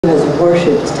Has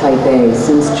worshipped Type A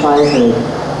since childhood.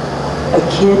 A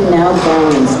kid now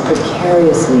balanced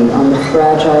precariously on the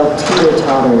fragile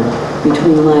teeter-totter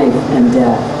between life and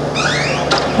death.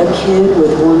 A kid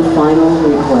with one final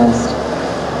request.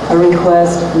 A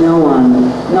request no one,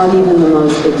 not even the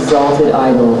most exalted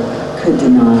idol, could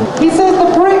deny. He says the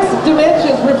brick's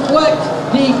dimensions reflect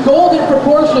the golden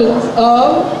proportions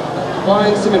of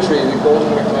divine symmetry, the golden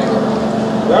rectangle.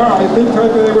 Yeah, I think Type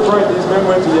A was right. These men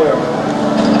went to Yale.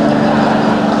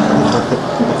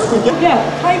 Yeah,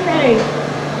 Type A,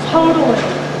 totally,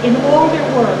 in all their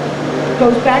work,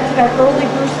 goes back to that early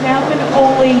Bruce Nauman,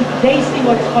 only they see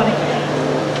what's funny.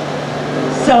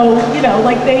 So, you know,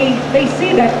 like they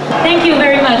see that. Thank you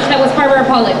very much. That was Barbara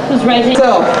Pollock, who's writing.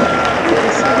 So,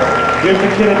 give the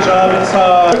kid a job. It's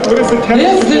what is the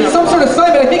this is some sort of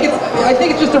assignment. I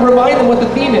think it's just to remind them what the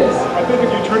theme is. I think if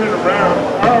you turn it around,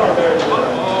 oh, there you go.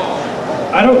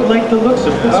 I don't like the looks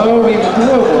of this. Oh, he's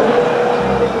horrible.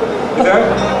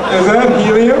 Is that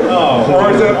helium? Oh.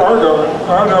 Or is that argon?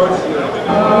 Oh, no, it's helium.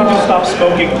 You just stop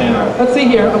smoking now. Let's see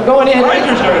here. I'm going in.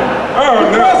 Hydrogen. Oh,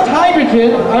 Compressed no.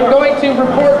 hydrogen. I'm going to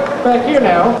report back here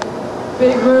now.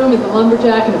 Big Room is a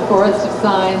lumberjack in a forest of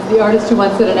signs. The artist who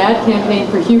once did an ad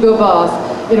campaign for Hugo Boss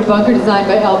in a bunker designed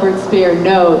by Albert Speer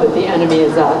know that the enemy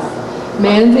is us.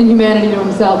 Man's inhumanity to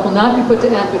himself will not be put to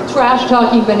end with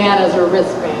trash-talking bananas or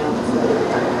wristbands.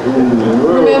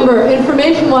 Remember,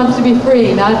 information wants to be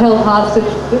free, not held hostage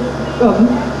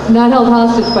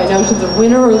by notions of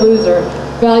winner or loser.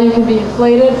 Value can be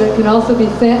inflated, but it can also be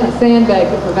a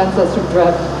sandbag that prevents us from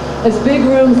drift. As Big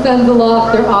Room sends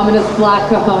aloft their ominous black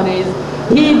cojones,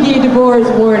 heed ye Du Bois'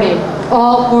 warning.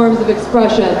 All forms of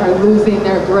expression are losing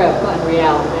their grip on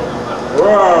reality.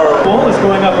 Whoa. The ball is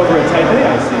going up over a Type A,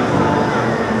 I see.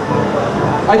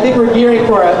 I think we're gearing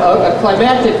for a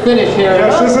climactic finish here.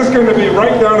 Yes, this is going to be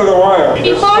right down to the wire.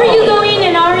 Before you go in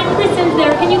and are imprisoned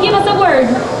there, can you give us a word?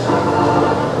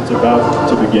 It's about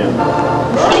to begin.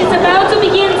 It's about to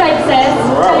begin, Type says.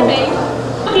 Wow. Type A.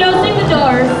 Closing the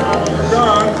doors.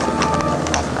 God.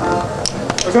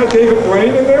 Was that David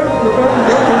Blaine in there?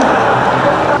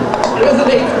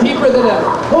 Resonates deeper than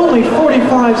ever. Only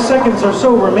 45 seconds or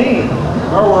so remain.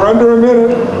 Oh, we're under a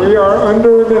minute. We are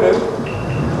under a minute.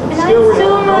 And I'm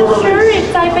still not sure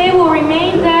if Type A will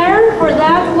remain there for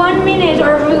that 1 minute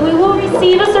or we will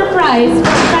receive a surprise from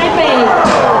Type A.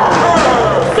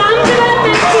 Some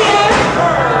developments here.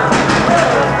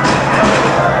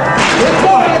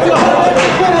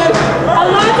 A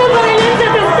lot of violence. The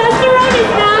testosterone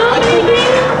is now maybe.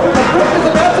 The grip is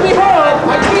about to be hard.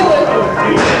 I feel it.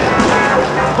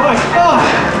 My God!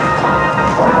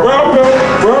 Well built,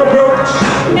 well built.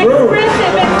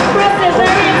 Expressive, expressive,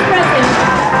 very expressive.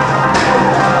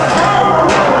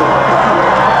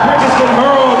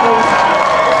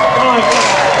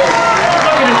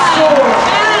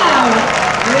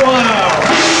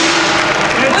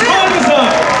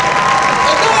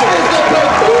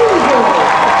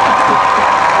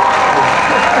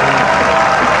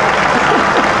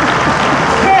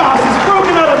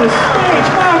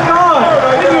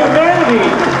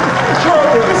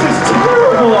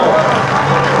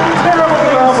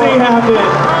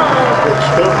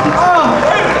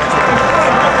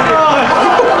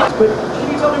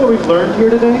 We've learned here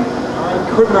today?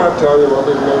 I could not tell you what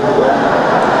we've learned today.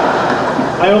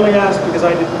 I only asked because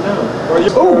I didn't know.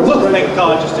 Well, look, thank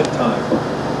God, just in time.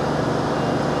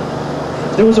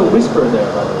 There was a whisper there,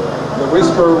 by the way. The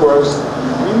whisper was,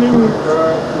 name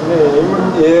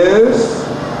is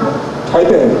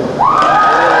Type A.